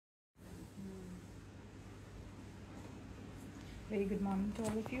Very good morning to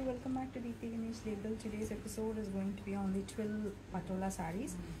all of you. Welcome back to Deepthi Ganesh Label. Today's episode is going to be on the TWILL Patola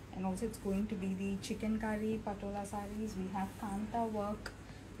sarees, and also it's going to be the chicken curry Patola sarees. We have Kanta work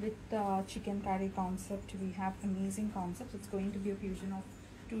with chicken curry concept. We have amazing concepts. It's going to be a fusion of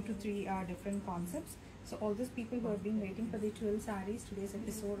 2 to 3 different concepts. So all those people who have been waiting for the TWILL sarees, today's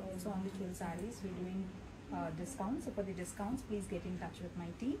episode also on the TWILL sarees. We're doing discounts. So for the discounts, please get in touch with my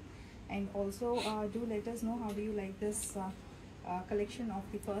team. And also do let us know how do you like this collection of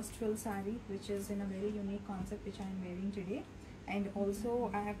the first TWILL saree, which is in a very unique concept which I am wearing today. And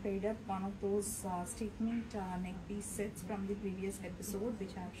also I have paired up one of those statement neck piece sets from the previous episode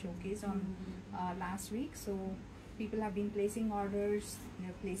which I have showcased on last week. So people have been placing orders,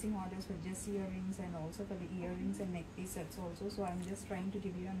 they're placing orders for just earrings and also for the earrings and neck piece sets also. So I'm just trying to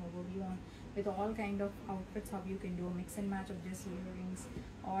give you an overview on with all kind of outfits how you can do a mix and match of just earrings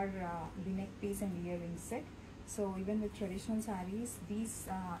or the neck piece and earring set. So even with traditional sarees, these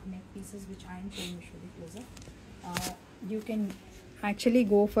neck pieces which I am showing you, show the closer, you can actually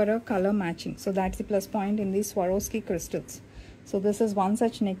go for a color matching. So that's the plus point in these Swarovski crystals. So this is one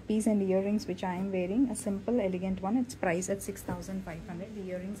such neck piece and earrings which I am wearing, a simple elegant one. It's priced at 6,500,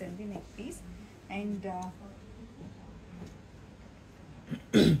 the earrings and the neck piece. And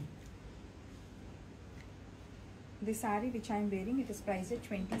the saree which I am wearing, it is priced at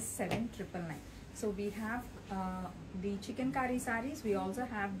 27,999. So we have the chicken curry sarees. We also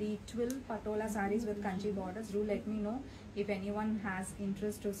have the TWILL Patola sarees with kanchi borders. Do let me know if anyone has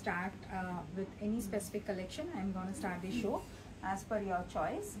interest to start with any specific collection. I'm going to start the show as per your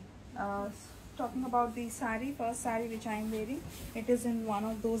choice. Talking about the saree, first saree which I am wearing, it is in one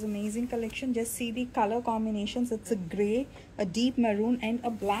of those amazing collection. Just see the color combinations. It's a grey, a deep maroon and a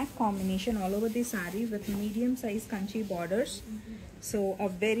black combination all over the saree with medium size kanchi borders. So a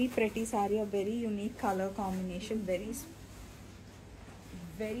very pretty saree, a very unique color combination, very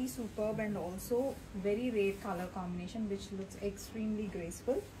superb, and also very rare color combination which looks extremely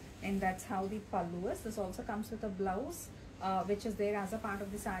graceful. And that's how the pallu is. This also comes with a blouse which is there as a part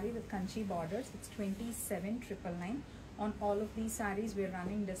of the saree with kanchi borders. It's 27,999. On all of these sarees we're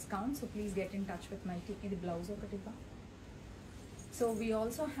running discounts, so please get in touch with my team. The blouse of Katiba. So we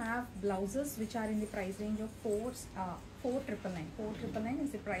also have blouses which are in the price range of 4,999. 4,999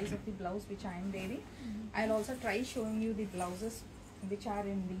 is the price of the blouse which I am wearing. I'll also try showing you the blouses which are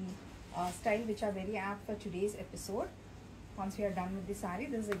in the style which are very apt for today's episode. Once we are done with the saree,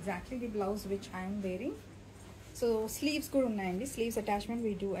 this is exactly the blouse which I am wearing. So sleeves kuda unnayandi. Sleeves attachment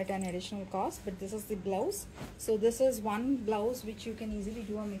we do at an additional cost, but this is the blouse. So this is one blouse which you can easily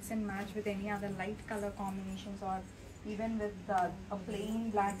do a mix and match with any other light color combinations, or even with a plain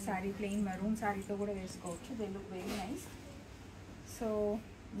black saree, plain maroon saree to kuda vesukochu. They look very nice. So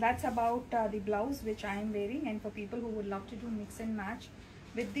that's about the blouse which I am wearing. And for people who would love to do mix and match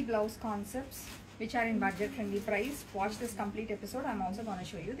with the blouse concepts which are in budget friendly price, watch this complete episode. I'm also going to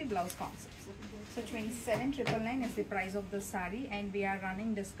show you the blouse concepts. So 27,999 is the price of this saree, and we are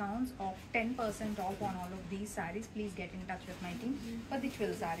running discounts of 10% off on all of these sarees. Please get in touch with my team for the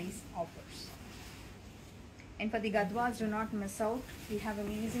TWILL sarees offers. And for the gadwals, do not miss out. We have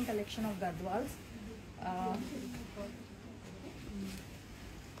amazing collection of gadwals.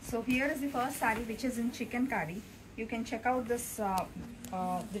 So here is the first saree which is in chicken curry. You can check out this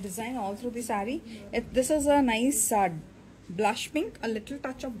the design all through the saree. This is a nice blush pink, a little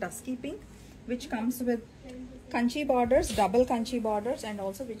touch of dusky pink, which comes with kanchi borders, double kanchi borders, and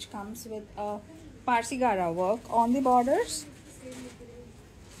also which comes with a parsigara work on the borders.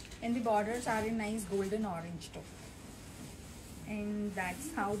 And the borders are in nice golden orange tone. And that's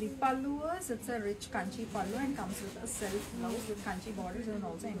how the pallu is. It's a rich kanchi pallu and comes with a self blouse with kanchi borders and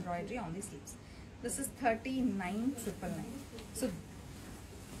also embroidery on the sleeves. This is 39,999. So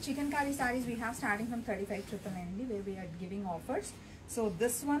chicken curry sarees we have starting from 35,999 where we are giving offers. So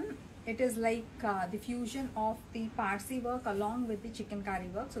this one, it is like the fusion of the Parsi work along with the chicken curry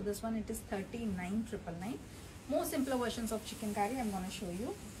work. So this one, it is 39,999. More simpler versions of chicken curry I'm going to show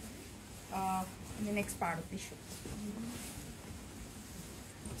you in the next part of the show.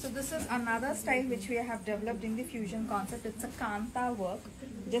 So this is another style which we have developed in the fusion concept. It's a Kanta work.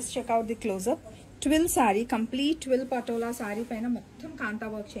 Just check out the close-up. TWILL saree, complete TWILL Patola saree paina mottham Kanta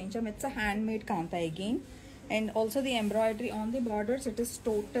work cheyincham. It's a handmade Kanta again. And also the embroidery on the borders, it is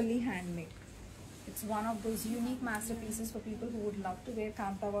totally handmade. It's one of those unique masterpieces for people who would love to wear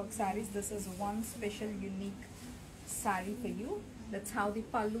Kanta work sarees. This is one special unique saree for you. That's how the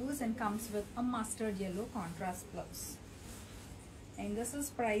pallu is, and comes with a mustard yellow contrast blouse. And this is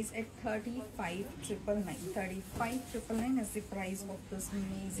priced at 35,999. 35,999 is the price of this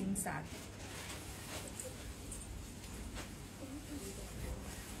amazing saree.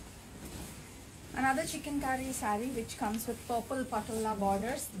 Another chikankari saree which comes with purple patola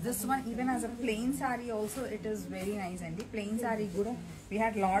borders. This one even as a plain saree also it is very nice, and the plain saree good. We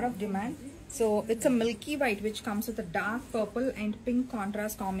had lot of demand. So it's a milky white which comes with a dark purple and pink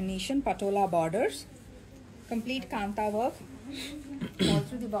contrast combination patola borders. Complete kanta work all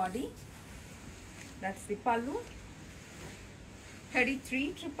through the body. That's the pallu.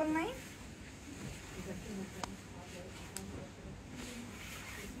 33,999.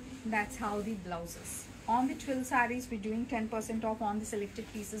 That's how the blouses. On the twill sarees, we're doing 10% off. On the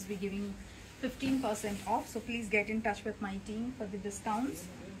selected pieces, we're giving 15% off. So please get in touch with my team for the discounts.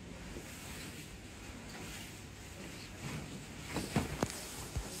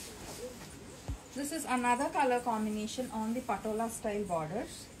 This is another color combination on the patola style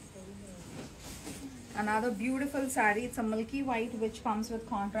borders. Another beautiful saree. It's a milky white which comes with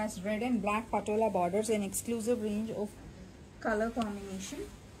contrast red and black patola borders, an exclusive range of color combination.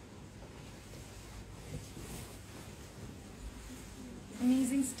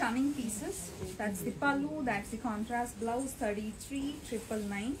 Amazing, stunning pieces. That's the pallu, that's the contrast blouse.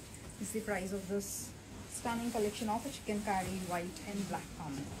 33,999 is the price of this stunning collection of a chikankari white and black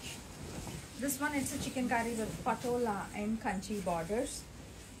combination. This one, it's a chikankari with patola and kanchi borders.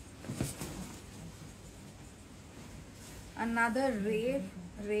 Another rare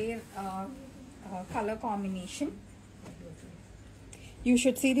color combination. You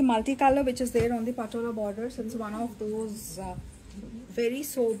should see the multicolor which is there on the patola borders. It's one of those very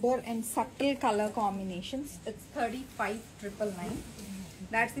sober and subtle color combinations. It's 35,999.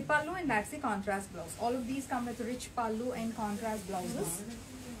 That's the pallu and that's the contrast blouse. All of these come with rich pallu and contrast blouses.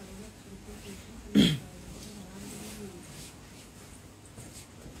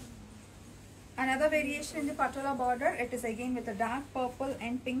 Another variation in the patola border. It is again with a dark purple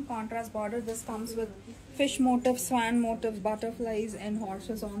and pink contrast border. This comes with fish motifs, swan motifs, butterflies and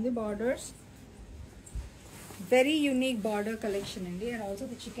horses on the borders. Very unique border collection indi, and also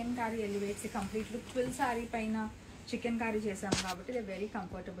the chikankari elevates the complete look. Twill saree paina chikankari chesam kabatti they're very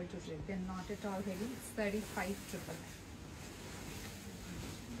comfortable to wear. They're not at all heavy. It's 35,999.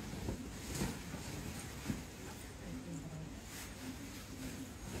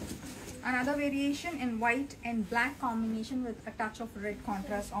 Another variation in white and black combination with a touch of red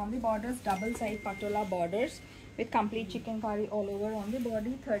contrast on the borders. Double side patola borders with complete chikankari all over on the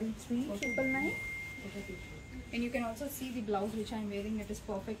body. 33,999. And you can also see the blouse which I am wearing. It is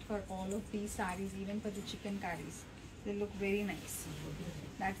perfect for all of these sarees, even for the chikankaris. They look very nice.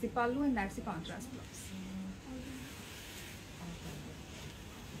 That's the pallu and that's the contrast blouse.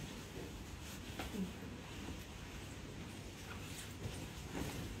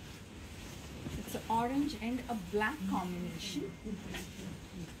 It's an orange and a black combination.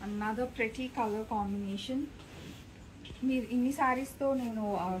 Another pretty color combination. In sarees to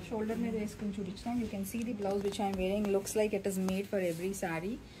shoulder mein veskoni chudichna. You can see the blouse which I am wearing looks like it is made for every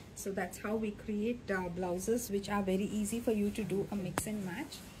saree. So that's how we create blouses which are very easy for you to do a mix and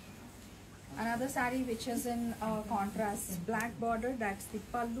match. Another saree which is in contrast black border. That's the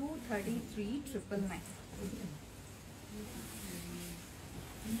pallu. 33,999.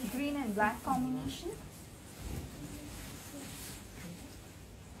 Green and black combination.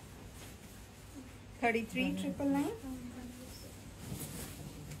 $33,999.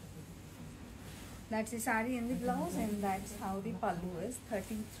 That's the saree and the blouse, and that's how the pallu is.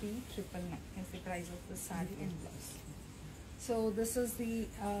 $33,999 is the price of the saree and blouse. So this is the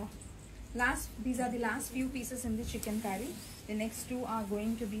these are the last few pieces in the chikankari. The next two are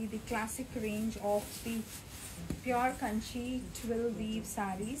going to be the classic range of the pure kanchi twill weave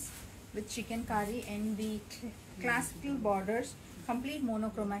sarees with chikankari and the classical borders, complete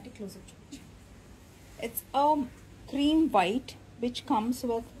monochromatic close-up change. It's a cream white which comes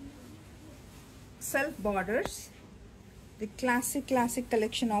with self borders. The classic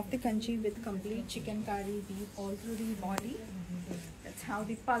collection of the kanchi with complete chikankari weave all through the body. That's how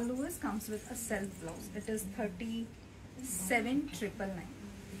the pallu is. Comes with a self blouse. It is 37,999.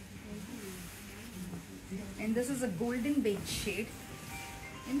 And this is a golden beige shade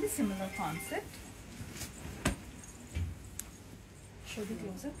in the similar concept. Show the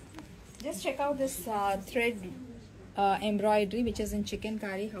close-up. Just check out this thread embroidery which is in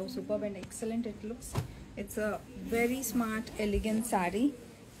chikankari. How superb and excellent it looks. It's a very smart, elegant saree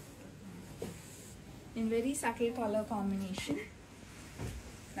in very subtle color combination.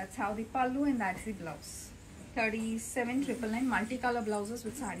 That's how the pallu and that's the blouse. 37,999. Multicolor blouses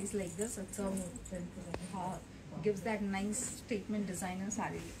with sarees like this. It's a gives that nice statement designer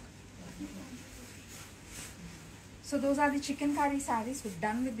saree look. So those are the chikankari sarees. We're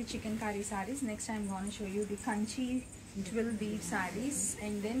done with the chikankari sarees. Next I'm going to show you the kanchi twill weave sarees,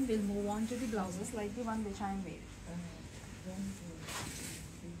 and then we'll move on to the blouses like the one which I am wearing.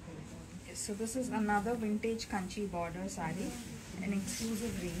 So this is another vintage Kanchi border saree, an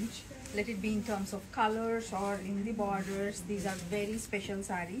exclusive range. Let it be in terms of colors or in the borders. These are very special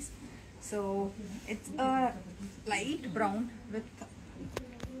sarees. So it's a light brown with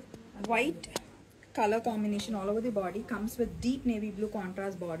white color combination all over the body. Comes with deep navy blue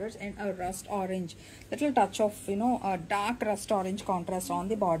contrast borders and a rust orange, little touch of a dark rust orange contrast on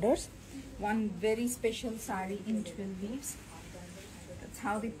the borders. One very special saree in twill weaves. That's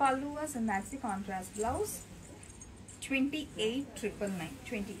how the pallu was, and that's the contrast blouse. 28,999.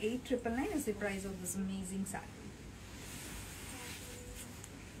 28,999 is the price of this amazing saree.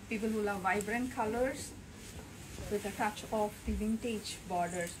 People who love vibrant colors with a touch of the vintage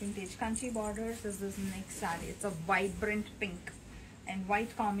borders, vintage Kanchi borders, is this next saree. It's a vibrant pink and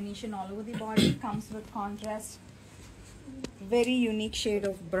white combination all over the body. Comes with contrast, very unique shade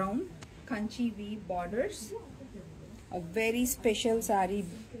of brown, Kanchi weave borders. A very special saree,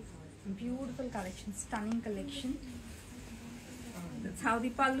 beautiful collection, stunning collection. That's how the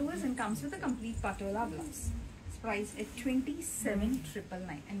pallu is, and comes with a complete patola blouse. It's priced at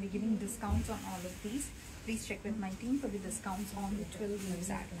 27,999, and we're giving discounts on all of these. Please check with my team for the discounts on the 12 weave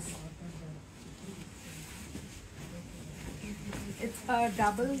sarees. It's a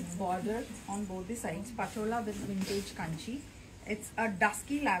double border on both the sides, patola with vintage Kanchi. It's a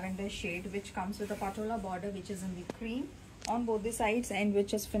dusky lavender shade which comes with a patola border which is in the cream on both the sides, and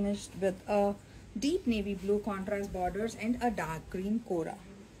which is finished with a deep navy blue contrast borders and a dark green kora.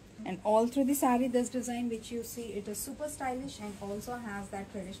 And all through the saree, this design which you see, it is super stylish and also has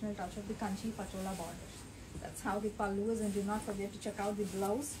that traditional touch of the Kanchi patola borders. That's how the pallu is, and do not forget to check out the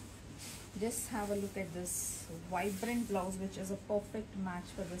blouse. Just have a look at this vibrant blouse which is a perfect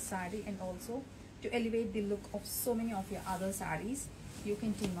match for the saree, and also to elevate the look of so many of your other sarees, you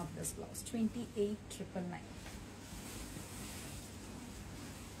can team up this blouse. 28,999.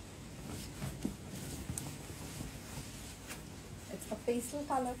 It's a pastel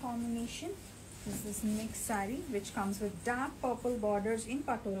color combination. This is this next saree which comes with dark purple borders in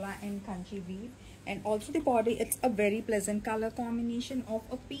patola and Kanchi weave, and also the body, it's a very pleasant color combination of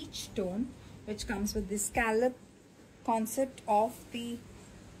a peach tone which comes with this scallop concept of the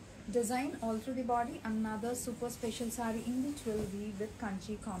design all through the body. Another super special saree in the twill weave with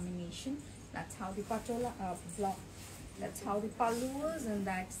Kanchi combination. That's how the patola that's how the pallu is, and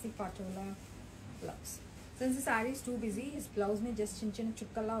that's the patola blouse. Since the saree is too busy, his blouse mein just chin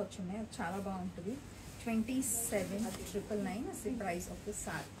chukkala vachunnayi, chala baaguntadi. 27,999 is the price of this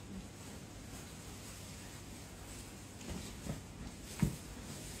saree.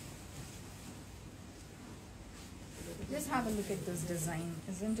 Just have a look at this design.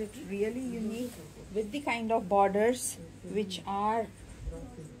 Isn't it really unique, with the kind of borders which are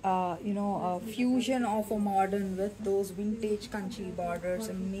a fusion of a modern with those vintage Kanchi borders.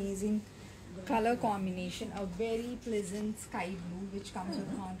 Amazing color combination. A very pleasant sky blue which comes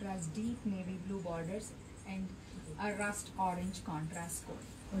with contrast deep navy blue borders and a rust orange contrast code.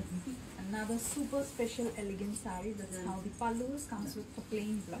 Another super special elegant saree. That's how the pallu comes with a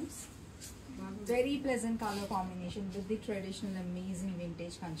plain blouse. Very pleasant color combination with the traditional amazing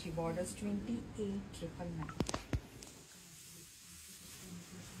vintage Kanchi borders. 28,999.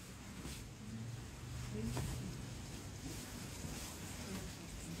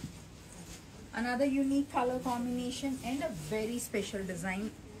 Another unique color combination and a very special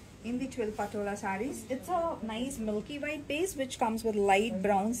design in the twill patola sarees. It's a nice milky white base which comes with light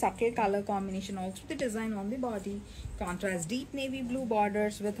brown subtle color combination all through the design on the body. Contrast deep navy blue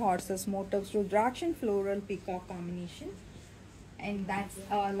borders with horses motifs, rudraksh and floral peacock combination. And that's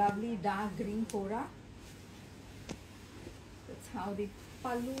a lovely dark green kora. That's how the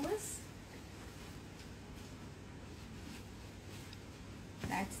pallu is.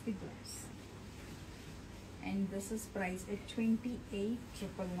 That's the blouse. And this is priced at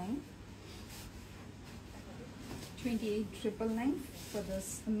 28,999. 28,999 for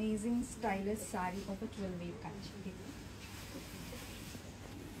this amazing stylish saree of a 12 weave Kanchi.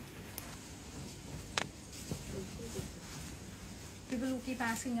 People who keep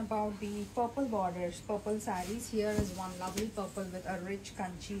asking about the purple borders, purple sarees. Here is one lovely purple with a rich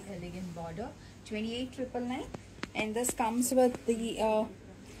Kanchi elegant border. 28,999, and this comes with the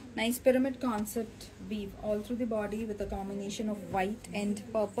nice pyramid concept weave all through the body with a combination of white and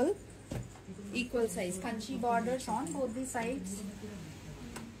purple. Equal size Kanchi borders on both the sides.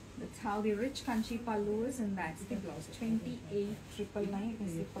 That's how the rich Kanchi pallu is, and that's the blouse. 28,999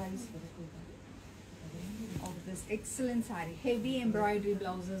 is the price of this excellent saree. Heavy embroidery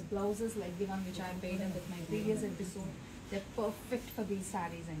blouses like the one which I made in with my previous episode. They're perfect for these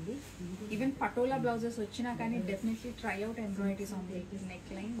sarees, Andy. Even patola blouses ochina kani definitely try out embroideries on the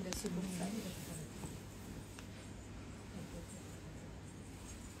neckline. This is good saree.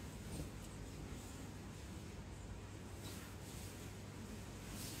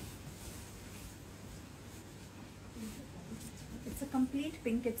 It's a complete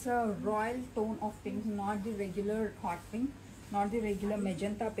pink. It's a royal tone of pink, not the regular hot pink, not the regular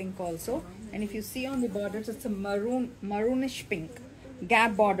magenta pink also. And if you see on the borders, it's a maroonish pink.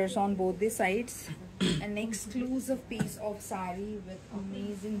 Gap borders on both the sides. An exclusive piece of saree with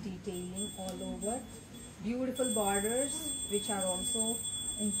amazing detailing all over. Beautiful borders which are also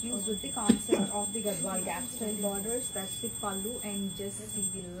infused with the concept of the Gadwal gap style borders. That's the pallu, and just see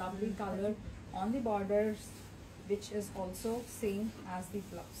the lovely color on the borders, which is also same as the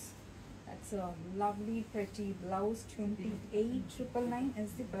blouse. That's a lovely pretty blouse. 28,999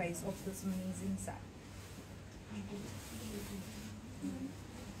 is the price of this amazing saree.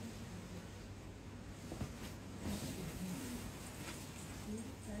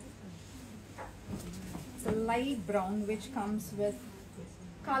 It's a light brown which comes with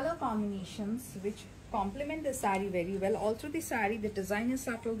color combinations which complement the saree very well. All through the saree, the design is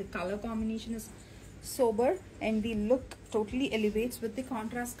subtle, the color combination is sober, and the look totally elevates with the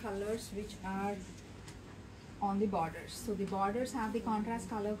contrast colors which are on the borders. So the borders have the contrast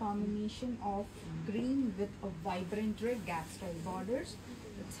color combination of green with a vibrant red gap style borders.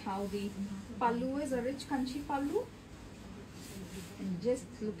 That's how the pallu is, a rich kanchi pallu. And just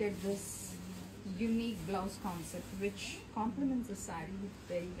look at this unique blouse concept which complements the saree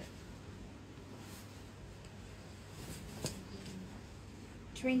very well.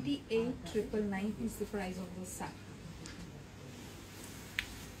 28,999 is the price of this saree.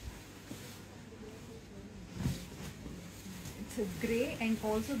 It's a grey, and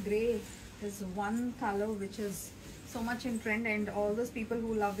also grey is one color which is so much in trend, and all those people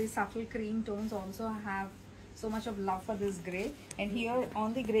who love the subtle cream tones also have so much of love for this grey. And here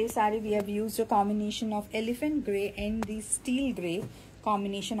on the grey saree we have used a combination of elephant grey and the steel grey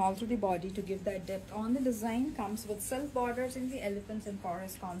combination all through the body to give that depth. On the design comes with self borders in the elephants and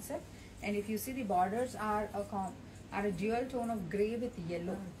forest concept, and if you see, the borders are a dual tone of grey with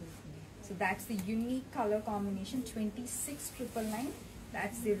yellow. So that's the unique color combination. 26,999.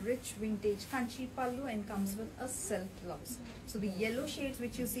 That's the rich vintage kanchi pallu and comes with a self blouse. So the yellow shades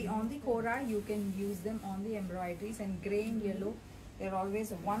which you see on the kora, you can use them on the embroideries, and grey and yellow, they're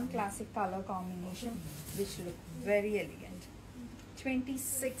always one classic color combination which look very elegant.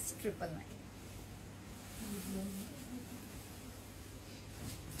 26,999.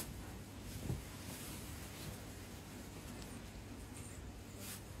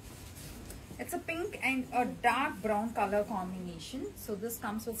 It's a pink and a dark brown color combination. So this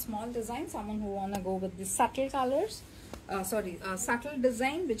comes with small design. Someone who wanna go with the subtle colors, subtle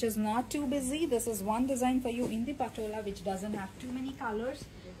design which is not too busy. This is one design for you in the patola which doesn't have too many colors,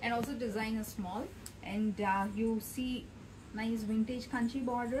 and also design is small, and you see nice vintage kanchi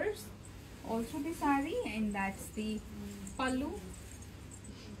borders all through the saree, and that's the pallu.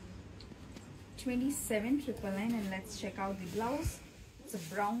 27,999. And let's check out the blouse. It's a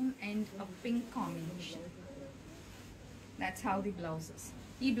brown and a pink combination. That's how the blouse is.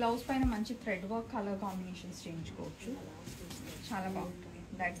 Ee blouse paina manchi thread work color combinations change kochu. Chala baaguntundi.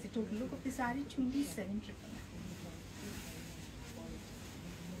 That's the total look of the saree. 27,999.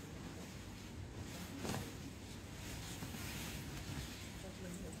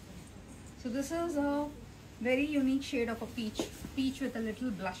 So this is a very unique shade of a peach with a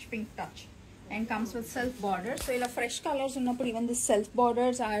little blush pink touch, and comes with self borders. So ila fresh colors unnappudu even the self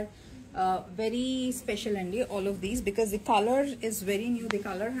borders are very special, and all of these, because the color is very new. The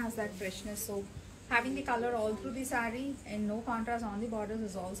color has that freshness. So having the color all through the saree and no contrast on the borders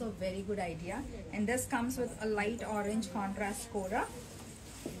is also a very good idea. And this comes with a light orange contrast kora.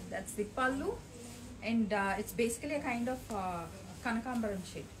 That's the pallu, and it's basically a kind of Kanakambaram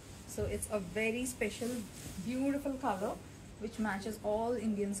shade. So it's a very special, beautiful color which matches all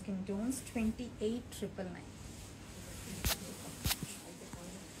Indian skin tones. 28,999.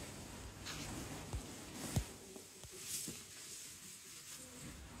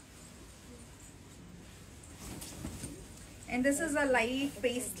 And this is a light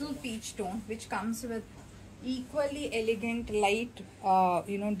pastel peach tone which comes with equally elegant light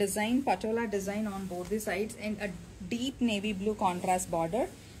design, patola design on both the sides, and a deep navy blue contrast border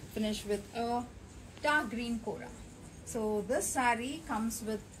finished with a dark green kora. So this saree comes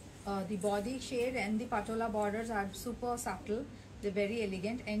with the body shade, and the patola borders are super subtle. They're very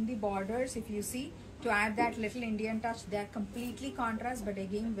elegant, and the borders, if you see, to add that little Indian touch. They are completely contrast, but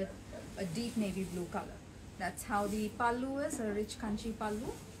again with a deep navy blue color. That's how the pallu is, a rich kanchi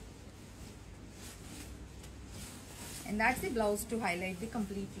pallu. And that's the blouse to highlight the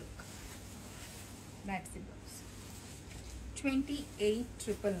complete look. That's the blouse.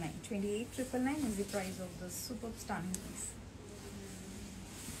 28,999. 28,999 is the price of this superb stunning piece.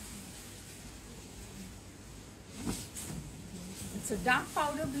 It's a dark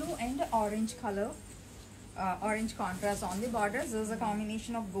powder blue and orange color, orange contrast on the borders. This is a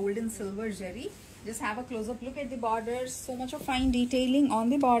combination of gold and silver zari. Just have a close-up look at the borders. So much of fine detailing on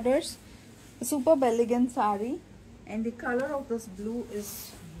the borders. A superb elegant saree. And the color of this blue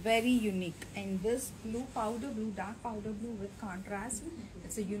is very unique. And this blue, powder blue, dark powder blue with contrast.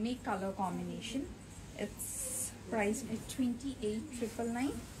 It's a unique color combination. It's priced at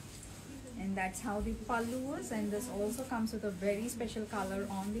 28,999. And that's how the pallu is. And this also comes with a very special color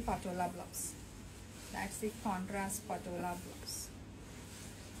on the patola blouse. That's the contrast patola blouse.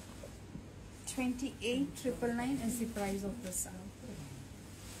 28,999 is the price of this saree.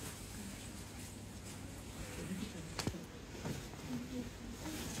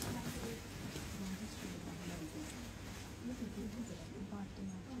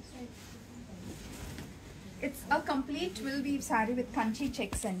 It's a complete twill weave saree with kanchi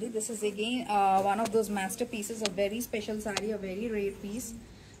checks, and this is again one of those masterpieces, a very special saree, a very rare piece.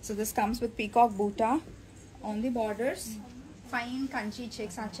 So this comes with peacock buta on the borders, fine kanchi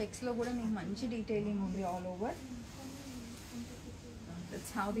checks. Our checks lo kuda meeku manchi detailing undi all over.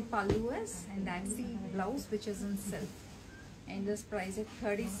 That's how the pallu is, and that's the blouse, which is in silk. And this price at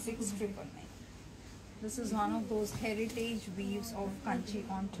 36,999. This is one of those heritage weaves of kanchi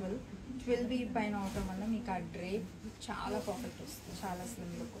on twill. Twill weave paina avadam valla meeku aa drape chaala perfect osthundi, chaala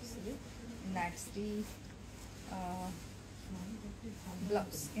slim look osthundi. And that's the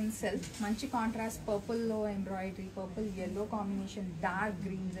blouse in silk. Manchi contrast purple lo embroidery, purple yellow combination, dark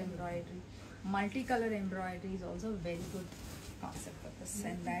greens embroidery, multicolor embroidery is also a very good concept for this.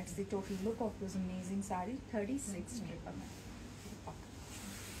 And that's the total look of this amazing saree, 36,999.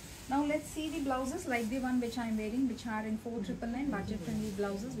 Now let's see the blouses like the one which I am wearing, which are in 4,999, budget friendly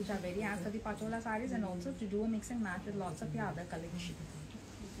blouses which are very apt for the patola sarees, and also to do a mix and match with lots of your other collection.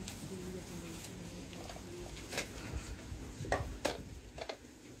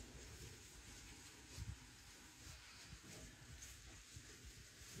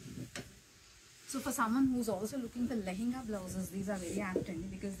 So for someone who's also looking for lehenga blouses, these are very apt trendy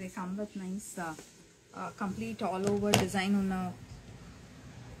because they come with nice complete all over design on a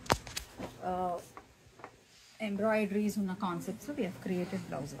embroideries on a concept. So we have created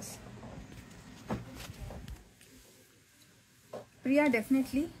blouses. Priya,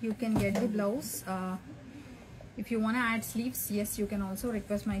 definitely you can get the blouse. If you want to add sleeves, yes, you can also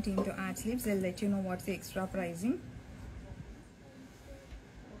request my team to add sleeves. They'll let you know what's the extra pricing.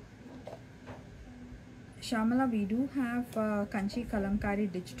 Shamala, we do have Kanchi Kalamkari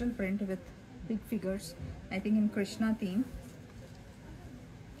digital print with big figures, I think in Krishna theme.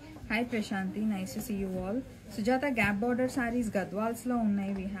 Hi Prashanti, nice to see you all. Sujata, gap border sarees Gadwals lo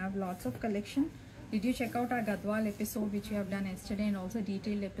unnai. We have lots of collection. Did you check out our Gadwal episode which we have done yesterday, and also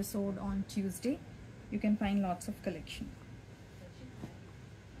detailed episode on Tuesday? You can find lots of collection.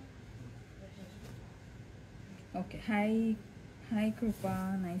 Okay, hi Krupa,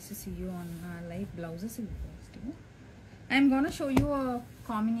 nice to see you on live blouses. I'm gonna show you a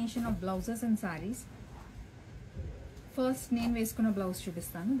combination of blouses and sarees. First, name veskuna blouse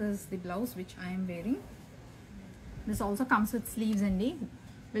chupistanu. This is the blouse which I am wearing. This also comes with sleeves, and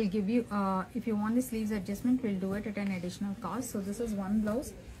we'll give you if you want the sleeves adjustment, we'll do it at an additional cost. So this is one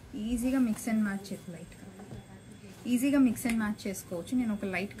blouse. Easy ga mix and match light. Easy ga mix and match chesukochu. Nenu oka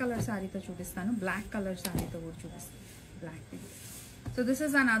light color saree tho chupistanu, black color saree tho kuda chupistanu. Black. So this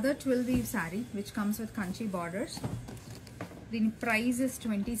is another twill weave saree which comes with kanchi borders. The price is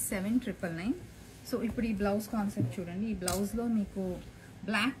 27,999. So ఇప్పుడు ఈ blouse concept చూడండి. ఈ బ్లౌజ్లో మీకు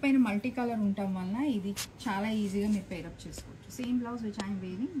black పైన multi colour ఉండటం వల్ల ఇది చాలా ఈజీగా మీరు పేరప్ చేసుకోవచ్చు. Same blouse which I'm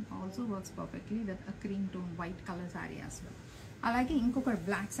wearing also works perfectly with a cream tone white colour sari as well. అలాగే ఇంకొక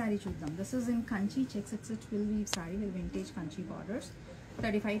బ్లాక్ శారీ చూద్దాం. This is in Kanchi checks. It's twill weave sari with vintage Kanchi borders.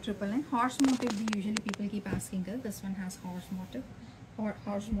 35,999. Horse motive, usually people keep asking us. This one has horse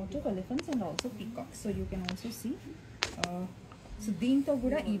motive, elephants, and also peacocks. So you can also see. So దీంతో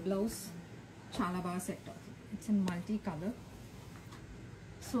కూడా ఈ blouse చాలా బాగా set అవుతుంది. It's in multi colour.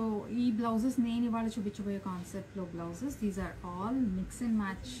 So ఈ blouses నేను ఇవాళ చూపించబోయే కాన్సెప్ట్లో blouses, these are all mix and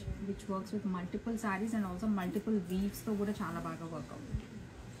match which works with multiple saris and also multiple వీవ్స్తో కూడా చాలా బాగా వర్క్ అవుతుంది.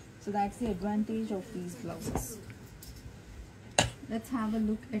 So that's the advantage of these blouses. Let's have a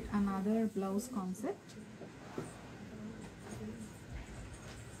look at another blouse concept.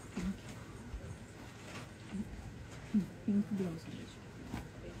 Pink blouse.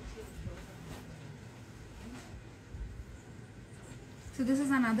 So this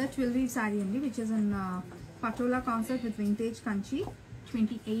is another twill weave saree only, which is in patola concept with vintage kanchi,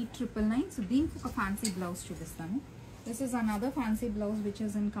 28,999. So దీనికి ఒక fancy blouse చూపిస్తాను. This is another fancy blouse which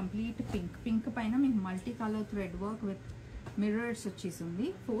is in complete pink. Pink పైన మీకు multi color thread work with mirrors వచ్చేసింది.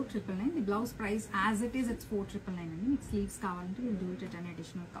 4,999. The blouse price as it is, it's 4,999 అండి. మీకు sleeves కావాలంటే you'll do it at an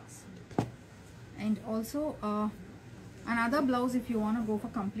additional cost. And also another blouse, if you want to go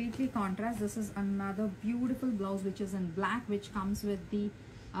for completely contrast, this is another beautiful blouse which is in black, which comes with the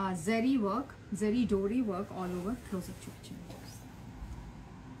zari work, zari dori work all over. Close up చూపించండి.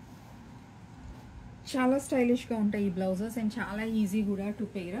 చాలా stylish గా ఉంటాయి ఈ blouses and చాలా easy కూడా to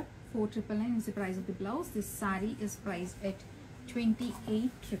pair up. 4,999 is the price of the blouse. This saree is priced at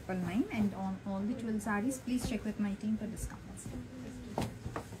 28,999, and on all the 12 sarees please check with my team for discounts.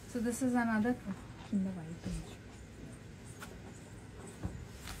 So this is another in the white page.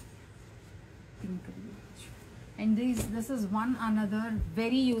 Pink page. And this is one another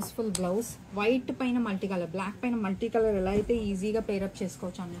very useful blouse. White paina multicolor, black paina multicolor ela aithe easy ga pair up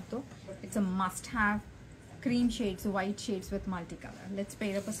chesukochu annatto. It's a must have. Cream shades, white shades with multicolor. Let's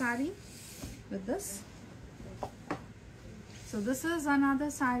pair up a saree with this. So this is another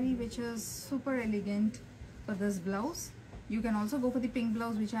saree which is super elegant for this blouse. You can also go for the pink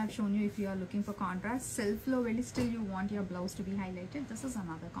blouse which I have shown you if you are looking for contrast. Self flow really still you want your blouse to be highlighted. This is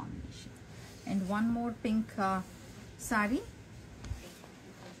another combination. And one more pink saree.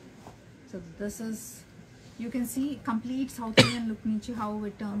 So this is, you can see complete South Indian look niche, how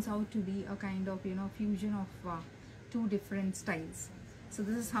it turns out to be a kind of, you know, fusion of two different styles. So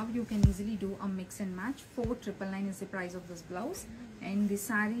this is how you can easily do a mix and match. 4,999 is the price of this blouse, and the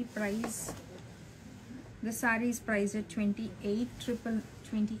saree price, the saree is priced at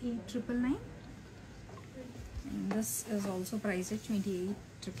 28,999, and this is also priced at 28,999.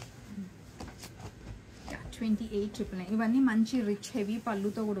 ఇవన్నీ మంచి rich heavy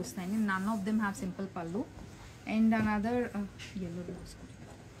పళ్ళుతో కూడా వస్తాయి. None of them have simple పళ్ళు. And another yellow blouse.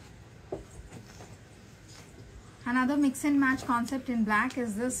 Another mix and match concept in black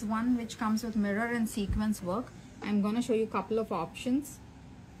is this one, which comes with mirror and sequence work. I'm going to show you a couple of options.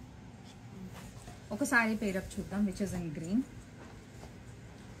 Okay, saree pair up chuddam, which is in green.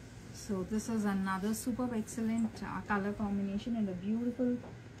 So this is another super excellent color combination and a beautiful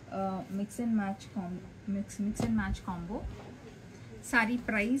mix and match combo. Saree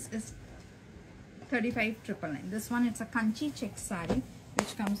price is 35,999. This one, it's a kanchi check saree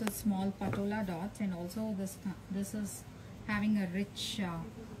which comes with small patola dots, and also this is having a rich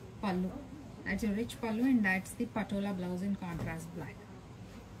pallu. That's a rich pallu, and that's the patola blouse in contrast black.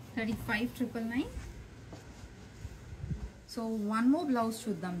 35,999. So one more blouse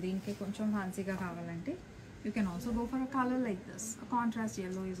chuddam. Deeniki koncham fancy ga kavalante you can also go for a color like this. A contrast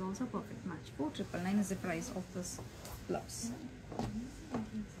yellow is also perfect match. 4,999 is the price of this blouse.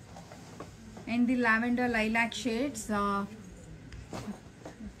 And the lavender lilac shades,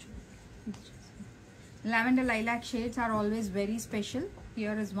 lavender lilac shades are always very special.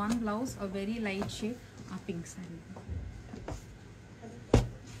 Here is one blouse, a very light shade, a pink saree.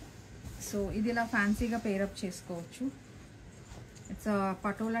 So idila fancy ga pair up chesukochu. It's a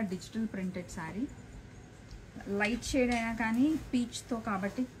patola digital printed saree. Light shade aina kani peach tho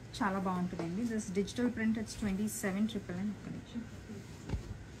kabatti chala baaguntundandi. This digital print, it's 27,999.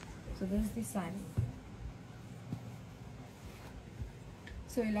 So this is the saree.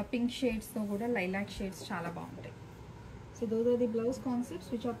 So ila pink shades tho kuda lilac shades chala baaguntayi. So those are the blouse concepts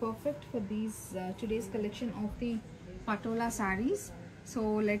which are perfect for these today's collection of the patola sarees. So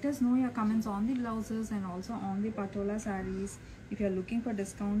let us know your comments on the blouses and also on the patola sarees. If you are looking for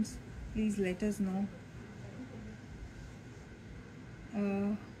discounts, please let us know.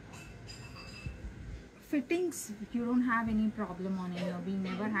 Fittings, you don't have any problem on it. We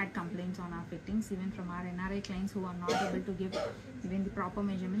never had complaints on our fittings, even from our NRI clients who are not able to give even the proper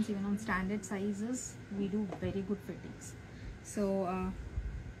measurements. Even on standard sizes, we do very good fittings. So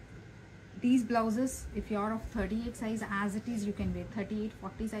these blouses, if you are of 38 size as it is, you can wear 38,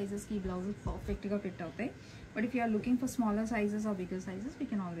 40 sizes ki blouses perfect ga fit autayi. But if you are looking for smaller sizes or bigger sizes, we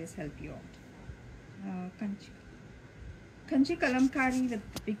can always help you out. Kanchi kalamkari with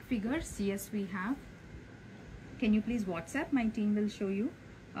big figures, yes we have. Can you please WhatsApp? My team will show you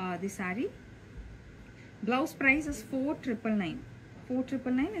the saree. Blouse price is 4,999.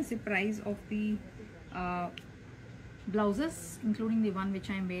 4,999 is the price of the blouses, including the one which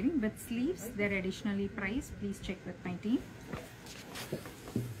I am wearing with sleeves. They're additionally priced. Please check with my team.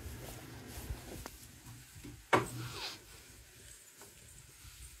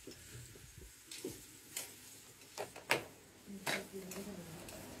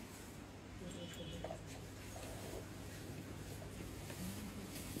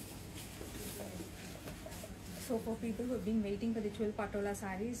 So for people who have been waiting for the TWILL Patola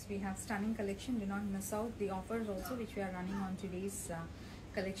sarees, we have stunning collection. Do not miss out the offers also, which we are running on today's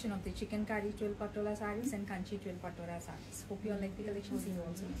collection of the chicken curry TWILL Patola sarees and Kanchi TWILL Patola sarees. Hope you all like the collection. See you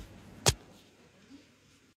also.